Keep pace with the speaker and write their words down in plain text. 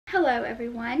Hello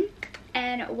everyone,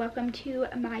 and welcome to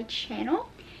my channel.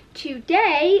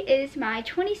 Today is my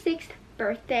 26th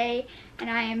birthday and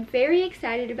I am very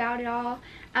excited about it all.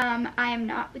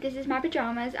 This is my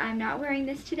pajamas. I'm not wearing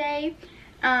this today.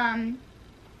 I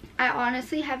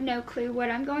honestly have no clue what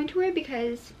I'm going to wear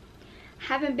because I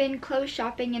haven't been clothes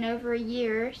shopping in over a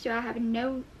year, so I have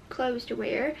no clothes to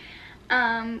wear.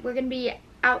 We're going to be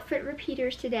outfit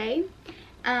repeaters today.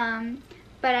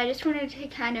 But I just wanted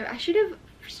to I should have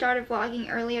started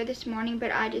vlogging earlier this morning,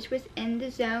 but I just was in the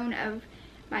zone of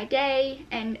my day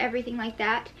and everything like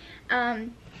that. Let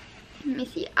me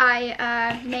see,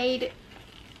 I made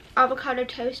avocado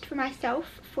toast for myself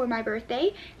for my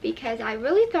birthday because I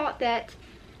really thought that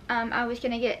I was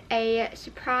gonna get a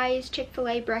surprise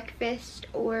Chick-fil-A breakfast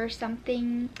or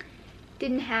something.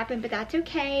 Didn't happen, but that's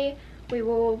okay. We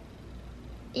will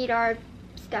eat our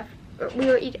stuff. We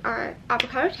will eat our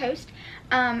avocado toast.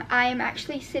 I am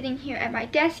actually sitting here at my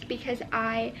desk because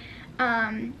I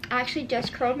actually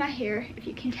just curled my hair, if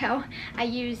you can tell. I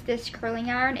use this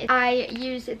curling iron. I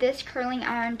use this curling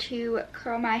iron to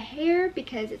curl my hair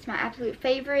because it's my absolute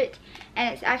favorite,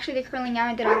 and it's actually the curling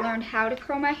iron that I learned how to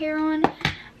curl my hair on.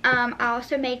 I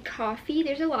also made coffee.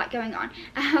 There's a lot going on.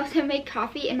 I also made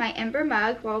coffee in my Ember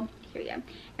mug. Well, here we go.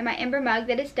 In my Ember mug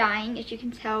that is dying, as you can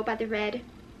tell by the red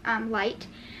light.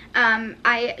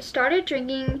 I started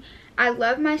drinking, I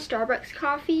love my Starbucks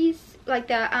coffees, like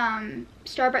the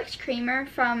Starbucks creamer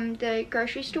from the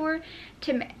grocery store,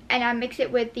 and I mix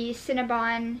it with the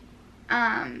cinnamon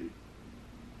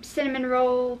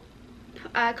roll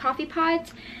coffee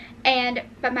pods.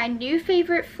 But my new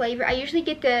favorite flavor, I usually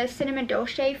get the cinnamon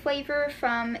dolce flavor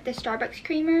from the Starbucks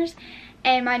creamers,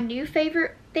 and my new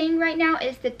favorite thing right now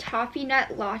is the toffee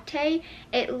nut latte.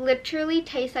 It literally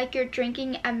tastes like you're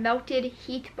drinking a melted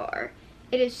Heath bar.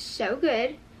 It is so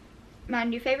good. My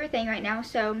new favorite thing right now.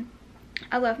 So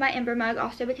I love my Ember mug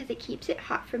also because it keeps it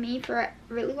hot for me for a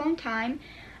really long time.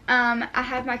 I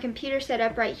have my computer set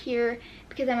up right here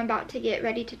because I'm about to get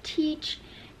ready to teach,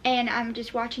 and I'm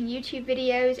just watching YouTube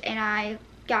videos, and I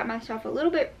got myself a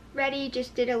little bit ready,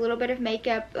 just did a little bit of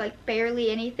makeup, like barely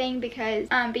anything, because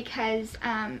I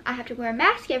have to wear a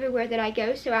mask everywhere that I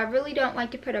go, so I really don't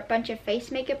like to put a bunch of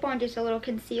face makeup on, just a little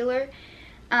concealer.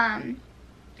 I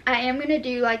am going to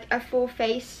do like a full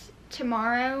face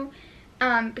tomorrow,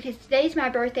 because today's my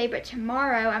birthday, but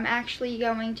tomorrow I'm actually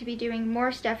going to be doing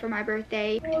more stuff for my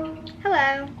birthday.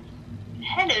 Hello.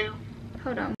 Hello.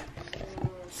 Hold on.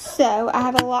 So I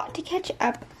have a lot to catch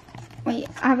up. I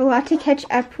have a lot to catch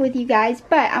up with you guys,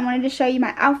 but I wanted to show you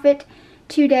my outfit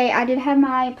today. I did have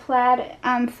my plaid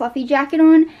fluffy jacket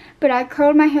on, but I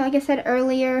curled my hair like I said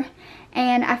earlier,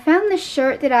 and I found this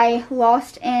shirt that I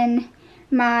lost in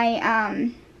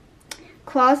my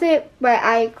closet, but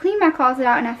I cleaned my closet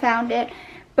out and I found it,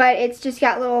 but it's just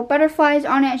got little butterflies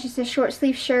on it. It's just a short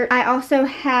sleeve shirt. I also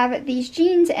have these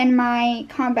jeans and my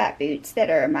combat boots that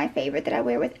are my favorite, that I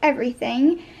wear with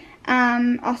everything.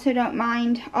 Also don't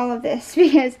mind all of this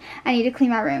because I need to clean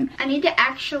my room. I need to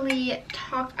actually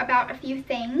talk about a few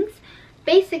things.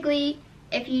 Basically,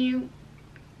 if you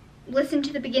listen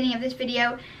to the beginning of this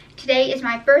video, today is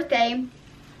my birthday,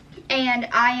 and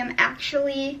I am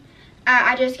actually,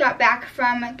 I just got back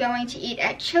from going to eat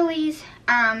at Chili's.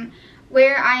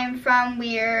 Where I am from,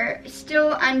 we're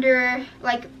still under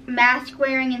like mask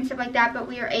wearing and stuff like that, but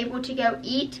we are able to go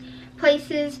eat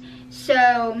places.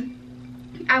 So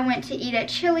I went to eat at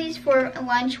Chili's for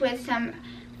lunch with some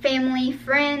family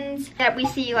friends that we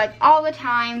see like all the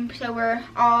time, so we're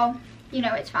all, you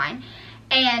know, it's fine.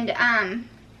 And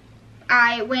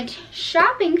I went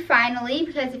shopping finally,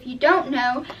 because if you don't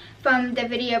know from the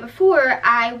video before,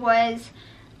 I was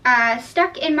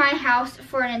stuck in my house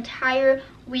for an entire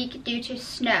week due to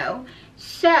snow.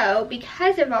 So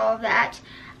because of all of that,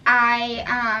 I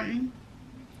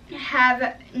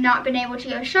have not been able to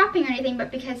go shopping or anything, but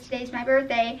because today's my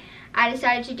birthday, I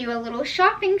decided to do a little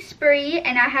shopping spree,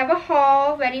 and I have a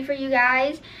haul ready for you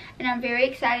guys, and I'm very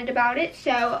excited about it,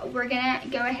 so we're gonna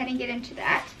go ahead and get into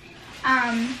that.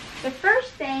 The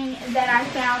first thing that I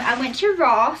found, I went to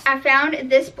Ross. I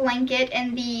found this blanket,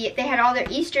 and they had all their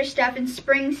Easter stuff and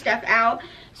spring stuff out.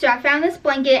 So I found this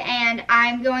blanket, and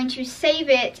I'm going to save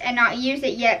it and not use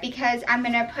it yet because I'm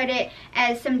going to put it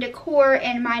as some decor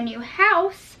in my new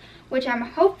house, which I'm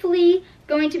hopefully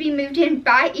going to be moved in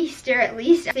by Easter at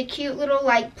least. It's a cute little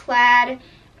like plaid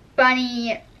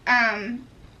bunny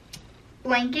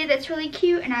blanket that's really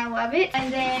cute, and I love it.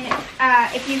 And then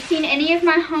if you've seen any of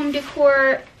my home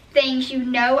decor things, you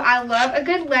know I love a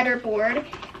good letterboard,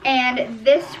 and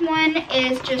this one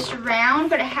is just round,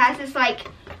 but it has this like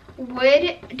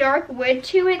dark wood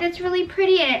to it that's really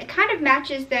pretty, and it kind of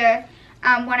matches the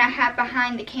one I have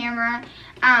behind the camera,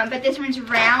 but this one's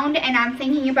round, and I'm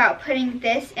thinking about putting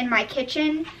this in my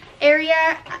kitchen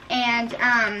area, and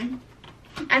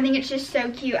I think it's just so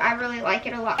cute. I really like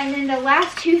it a lot. And then the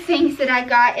last two things that I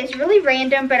got is really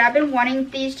random, but I've been wanting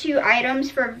these two items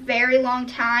for a very long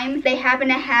time. They happen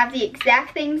to have the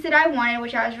exact things that I wanted,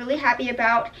 which I was really happy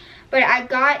about. But I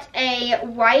got a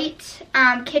white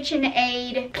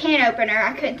KitchenAid can opener.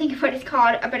 I couldn't think of what it's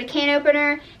called, but a can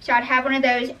opener. So I'd have one of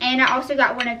those. And I also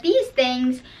got one of these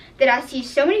things that I see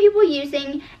so many people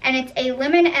using, and it's a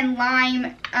lemon and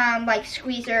lime like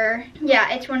squeezer.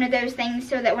 Yeah, it's one of those things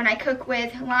so that when I cook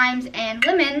with limes and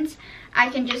lemons, I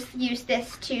can just use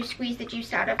this to squeeze the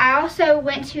juice out of. I also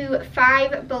went to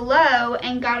Five Below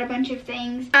and got a bunch of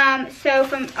things. So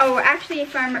from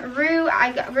Rue,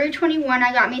 I got Rue 21.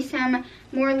 I got me some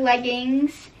more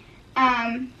leggings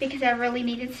because I really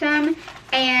needed some.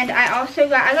 And I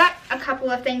got a couple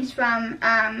of things from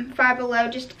Five Below,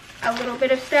 just a little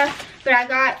bit of stuff. But I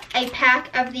got a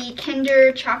pack of the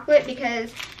Kinder chocolate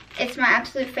because it's my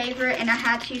absolute favorite, and I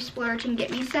had to splurge and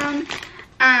get me some.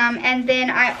 And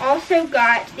then I also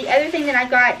got, the other thing that I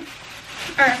got,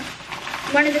 or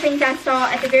one of the things I saw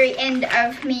at the very end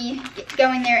of me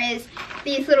going there is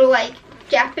these little like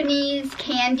Japanese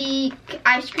candy,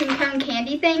 ice cream cone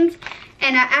candy things.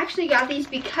 And I actually got these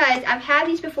because I've had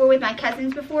these before with my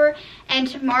cousins before, and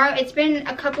tomorrow, it's been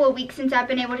a couple of weeks since I've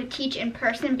been able to teach in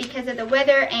person because of the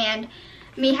weather and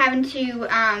me having to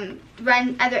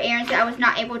run other errands that I was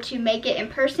not able to make it in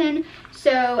person.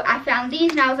 So I found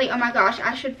these and I was like, oh my gosh,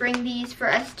 I should bring these for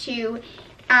us to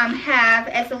have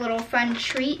as a little fun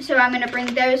treat. So I'm going to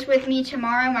bring those with me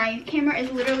tomorrow. My camera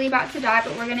is literally about to die,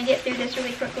 but we're going to get through this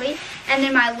really quickly. And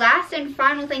then my last and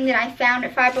final thing that I found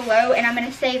at Five Below, and I'm going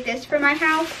to save this for my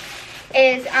house,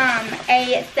 is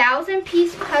a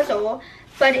 1,000-piece puzzle,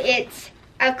 but it's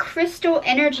a crystal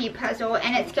energy puzzle,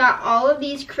 and it's got all of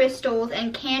these crystals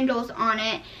and candles on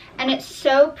it, and it's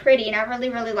so pretty, and I really,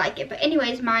 really like it. But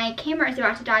anyways, my camera is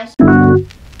about to die.